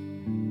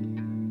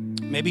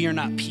maybe you're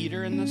not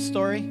Peter in this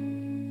story.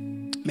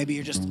 Maybe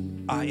you're just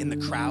in the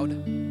crowd.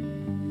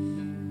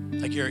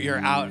 Like you're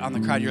out on the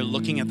crowd, you're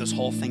looking at this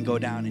whole thing go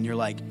down, and you're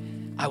like,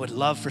 I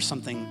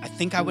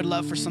think I would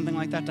love for something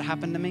like that to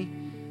happen to me.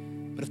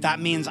 But if that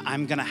means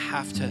I'm gonna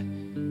have to,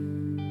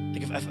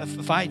 like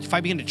if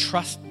I begin to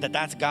trust that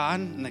that's God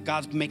and that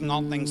God's making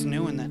all things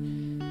new and that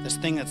this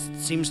thing that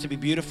seems to be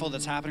beautiful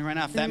that's happening right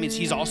now, if that means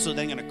he's also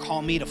then gonna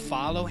call me to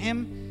follow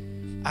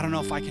him, I don't know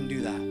if I can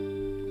do that.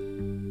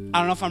 I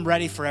don't know if I'm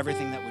ready for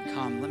everything that would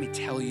come. Let me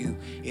tell you,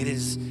 it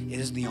is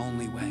the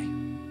only way.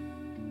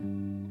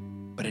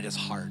 But it is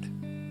hard.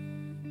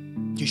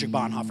 Dietrich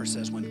Bonhoeffer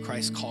says when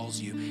Christ calls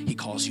you, he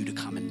calls you to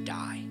come and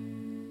die.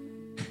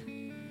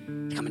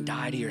 To come and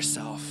die to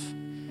yourself.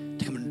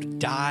 To come and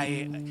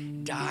die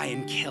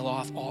and kill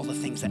off all the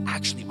things that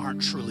actually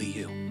aren't truly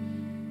you.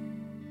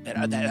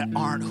 That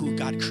aren't who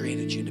God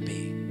created you to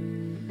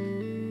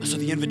be. So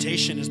the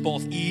invitation is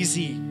both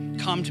easy.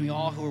 Come to me,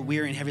 all who are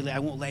weary and heavy laden. I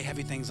won't lay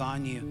heavy things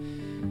on you.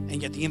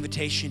 And yet the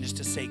invitation is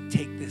to say,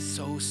 take this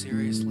so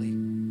seriously.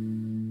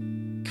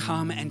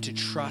 Come and to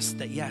trust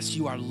that, yes,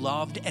 you are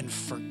loved and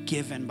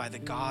forgiven by the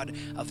God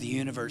of the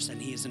universe,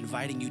 and he is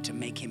inviting you to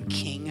make him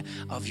king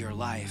of your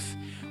life,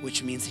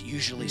 which means it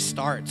usually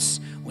starts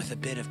with a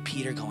bit of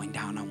Peter going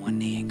down on one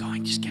knee and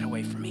going, just get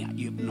away from me.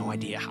 You have no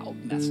idea how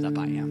messed up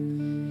I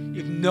am.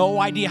 You have no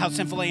idea how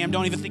sinful I am.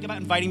 Don't even think about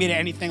inviting me to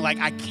anything. Like,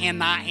 I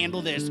cannot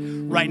handle this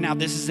right now.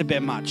 This is a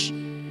bit much.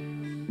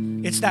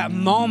 It's that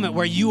moment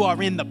where you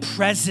are in the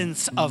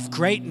presence of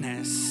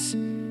greatness.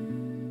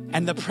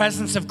 And the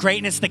presence of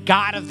greatness, the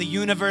God of the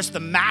universe, the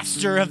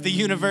master of the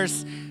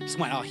universe, just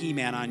went all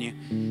He-Man on you.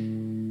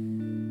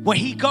 When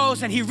he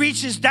goes and he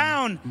reaches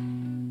down,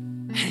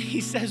 and he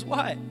says,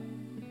 what?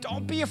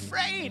 Don't be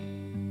afraid.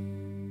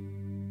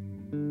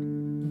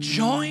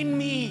 Join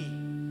me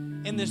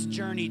in this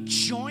journey.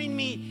 Join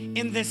me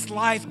in this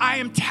life. I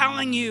am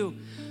telling you,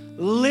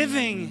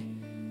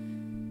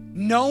 living,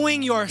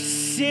 knowing your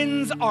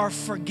sins are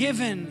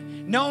forgiven,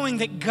 knowing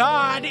that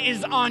God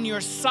is on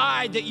your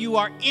side, that you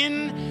are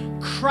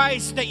in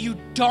Christ, that you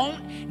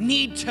don't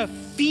need to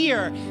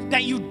fear,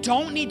 that you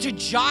don't need to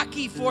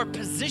jockey for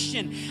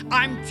position.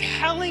 I'm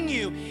telling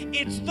you,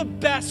 it's the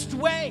best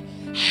way.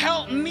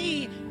 Help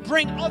me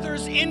bring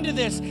others into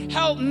this.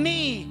 Help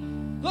me.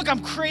 Look,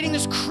 I'm creating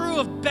this crew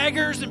of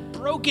beggars and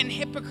broken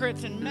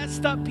hypocrites and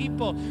messed up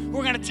people who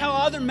are going to tell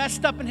other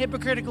messed up and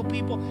hypocritical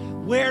people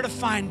where to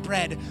find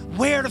bread,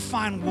 where to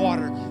find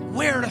water,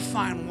 where to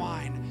find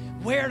wine,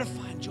 where to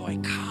find joy.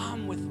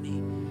 Come with me.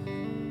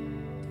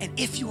 And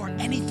if you are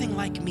anything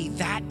like me,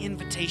 that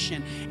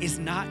invitation is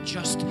not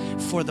just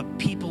for the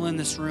people in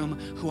this room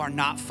who are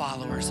not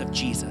followers of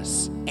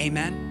Jesus.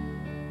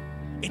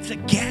 Amen? It's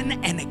again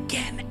and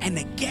again and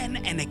again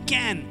and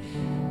again.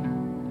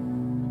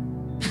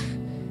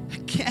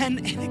 Again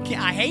and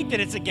again. I hate that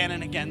it's again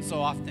and again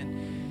so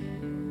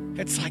often.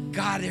 It's like,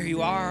 God, there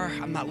you are.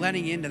 I'm not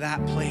letting you into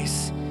that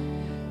place.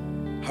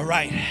 All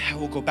right, I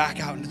will go back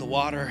out into the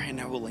water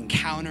and I will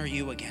encounter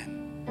you again.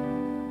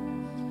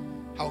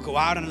 I will go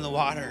out into the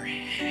water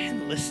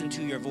and listen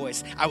to your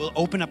voice. I will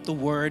open up the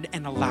word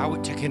and allow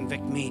it to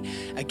convict me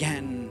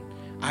again.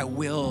 I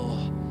will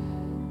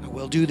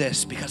do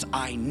this because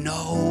I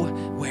know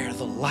where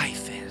the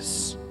life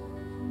is.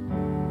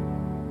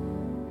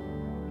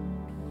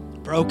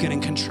 Broken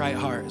and contrite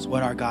heart is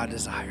what our God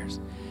desires.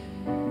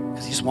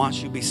 Because he just wants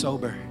you to be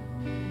sober.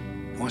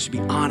 He wants you to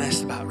be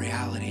honest about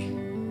reality.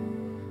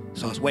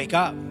 So let's wake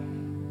up.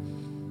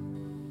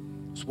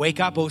 Let's wake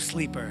up, O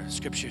sleeper,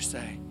 scriptures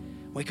say.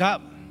 Wake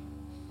up.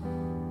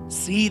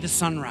 See the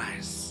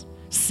sunrise.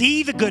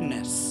 See the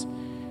goodness.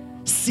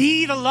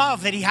 See the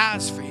love that he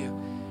has for you.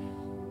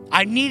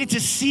 I needed to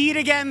see it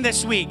again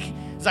this week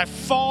as I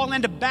fall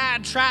into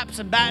bad traps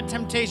and bad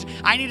temptation.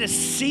 I need to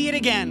see it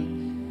again.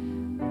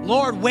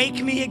 Lord,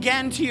 wake me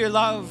again to your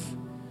love.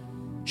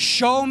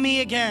 Show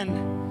me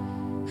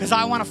again, because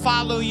I want to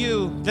follow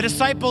you. The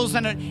disciples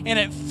in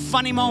a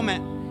funny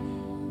moment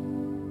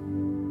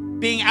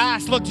being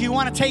asked, look, do you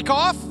want to take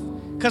off?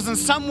 Because in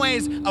some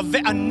ways,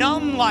 a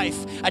numb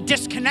life, a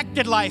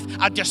disconnected life,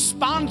 a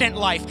despondent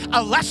life,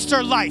 a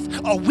lesser life,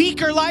 a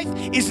weaker life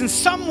is in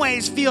some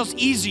ways feels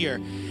easier.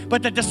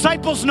 But the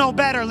disciples know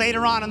better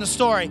later on in the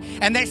story.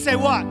 And they say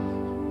what?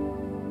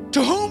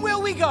 To whom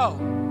will we go?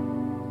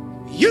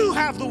 You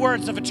have the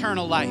words of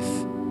eternal life.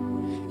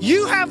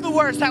 You have the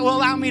words that will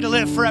allow me to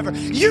live forever.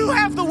 You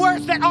have the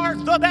words that are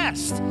the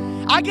best.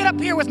 I get up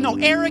here with no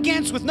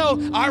arrogance, with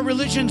no, our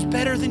religion's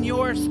better than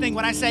yours thing.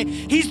 When I say,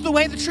 he's the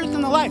way, the truth,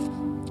 and the life.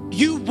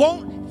 You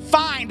won't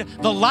find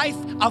the life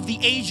of the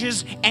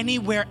ages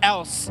anywhere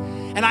else.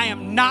 And I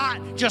am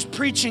not just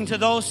preaching to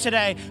those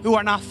today who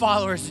are not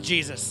followers of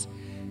Jesus.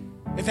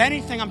 If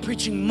anything, I'm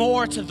preaching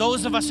more to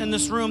those of us in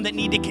this room that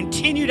need to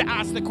continue to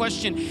ask the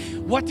question,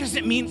 what does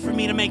it mean for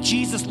me to make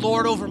Jesus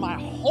Lord over my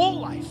whole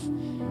life?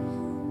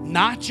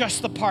 not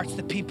just the parts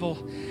that people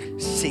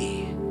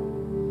see.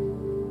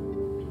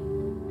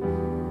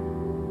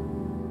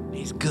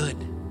 He's good.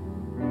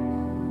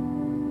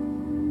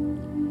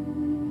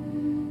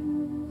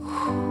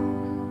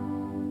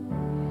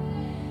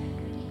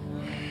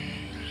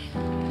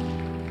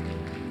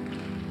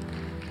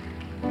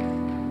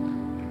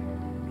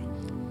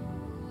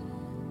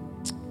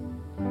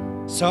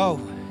 So,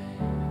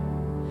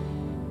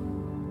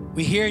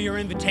 we hear your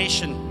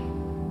invitation.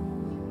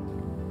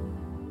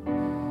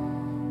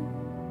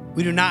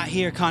 We do not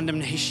hear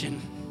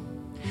condemnation.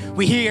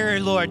 We hear,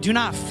 Lord, do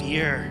not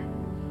fear.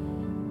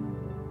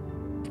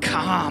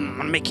 Come, I'm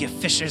gonna make you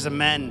fishers of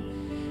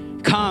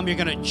men. Come, you're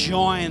gonna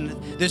join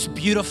this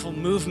beautiful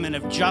movement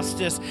of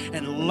justice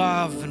and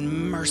love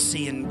and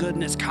mercy and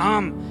goodness.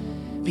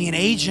 Come, be an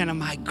agent of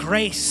my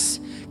grace.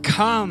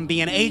 Come,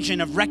 be an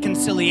agent of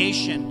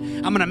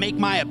reconciliation. I'm gonna make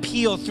my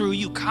appeal through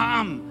you.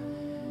 Come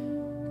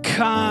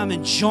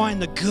and join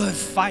the good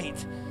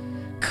fight.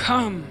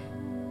 Come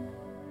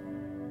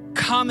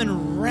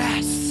and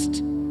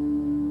rest.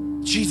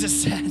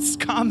 Jesus says,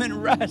 come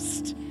and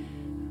rest.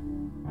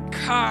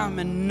 Come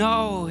and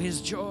know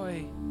his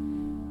joy.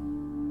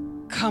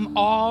 Come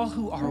all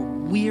who are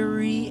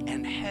weary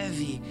and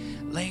heavy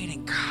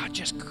laden. God,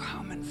 just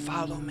come and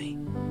follow me.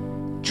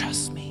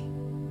 Trust me.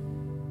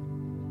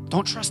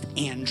 Don't trust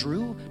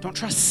Andrew. Don't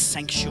trust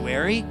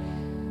Sanctuary.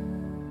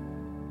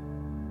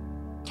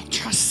 Don't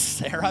trust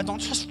Sarah.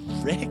 Don't trust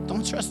Rick.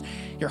 Don't trust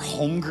your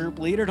home group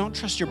leader. Don't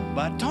trust your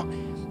bud.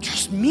 Don't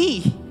trust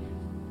me.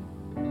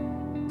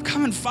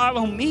 Come and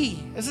follow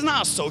me. This is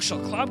not a social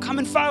club. Come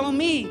and follow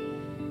me.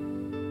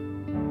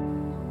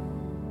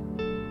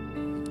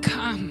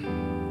 Come.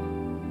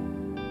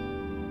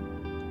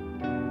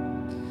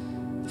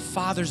 The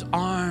Father's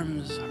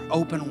arms are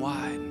open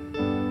wide.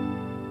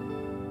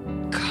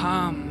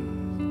 Come.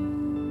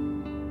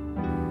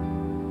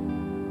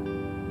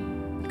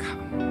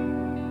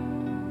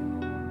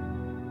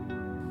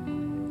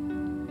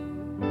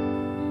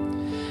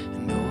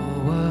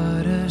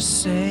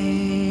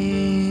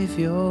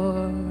 Savior,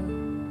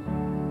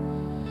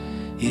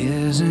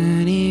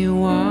 isn't he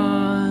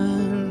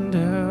wonderful?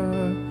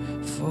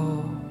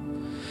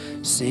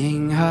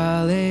 Sing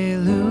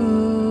hallelujah,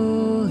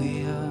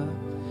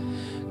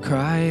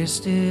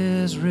 Christ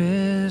is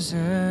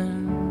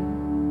risen.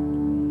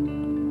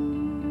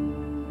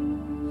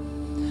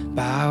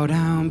 Bow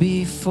down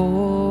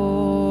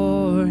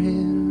before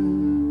him,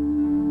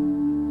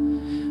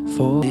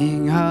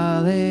 sing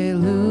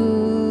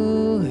hallelujah,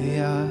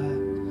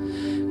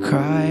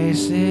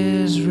 Christ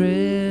is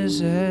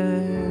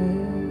risen.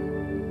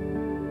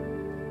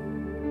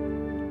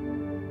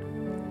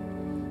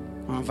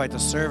 I'll invite the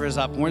servers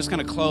up, and we're just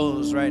going to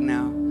close right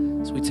now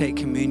as we take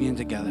communion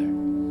together.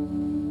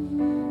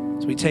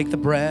 As we take the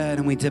bread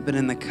and we dip it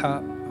in the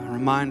cup, a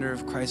reminder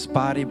of Christ's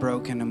body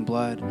broken and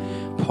blood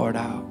poured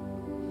out.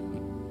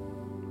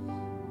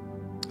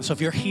 So if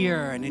you're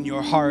here and in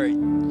your heart,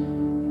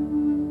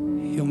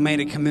 you made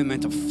a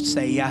commitment to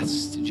say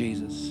yes to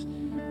Jesus,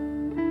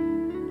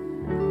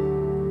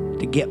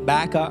 to get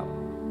back up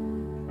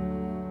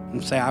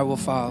and say, I will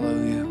follow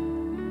you.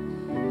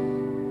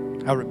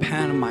 I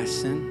repent of my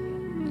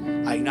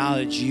sin. I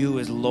acknowledge you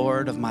as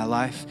Lord of my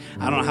life.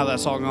 I don't know how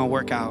that's all going to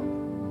work out,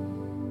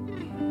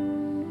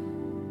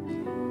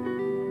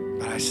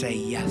 but I say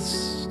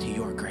yes to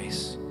your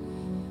grace.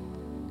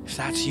 If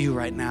that's you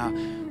right now,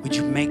 would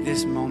you make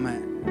this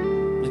moment,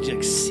 would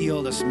you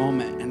seal this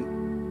moment,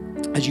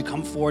 and as you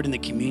come forward in the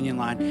communion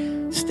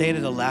line, stay to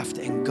the left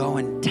and go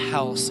and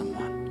tell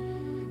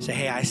someone. Say,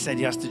 hey, I said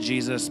yes to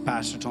Jesus.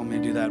 Pastor told me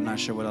to do that. I'm not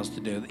sure what else to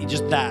do.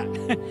 Just that.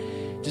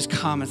 Just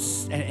come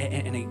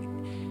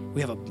and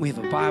we have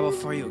a Bible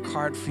for you, a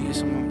card for you.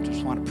 Someone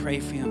just want to pray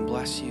for you and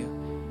bless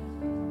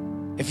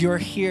you. If you're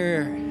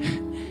here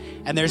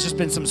and there's just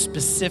been some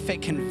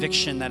specific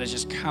conviction that has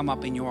just come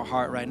up in your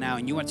heart right now,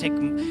 and you want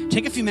to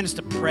take a few minutes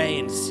to pray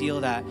and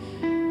seal that.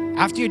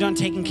 After you're done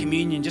taking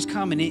communion, just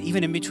come, and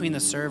even in between the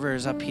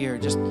servers up here,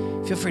 just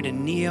feel free to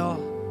kneel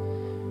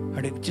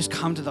or to just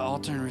come to the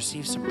altar and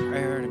receive some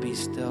prayer, to be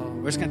still.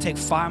 We're just going to take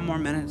 5 more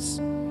minutes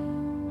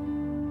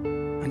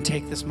and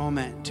take this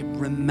moment to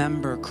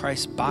remember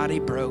Christ's body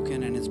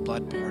broken and his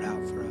blood poured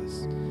out for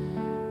us,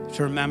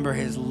 to remember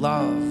his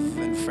love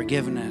and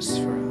forgiveness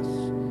for us.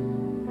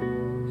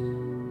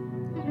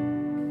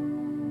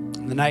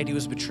 The night he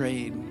was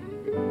betrayed,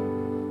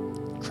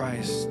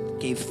 Christ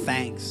gave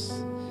thanks.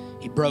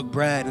 He broke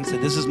bread and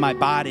said, this is my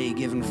body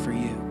given for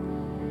you.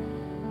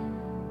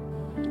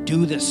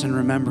 Do this in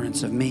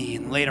remembrance of me.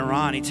 And later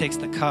on, he takes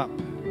the cup.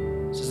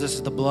 Says, this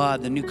is the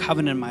blood, the new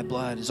covenant in my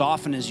blood, as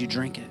often as you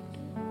drink it.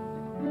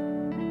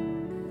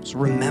 So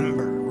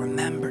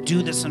remember,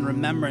 do this in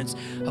remembrance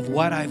of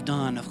what I've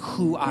done, of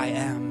who I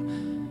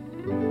am,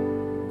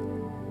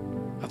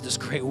 of this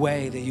great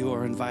way that you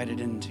are invited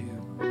into.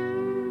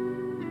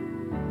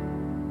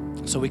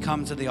 So we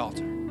come to the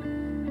altar.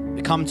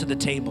 We come to the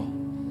table.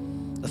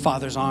 The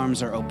Father's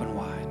arms are open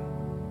wide.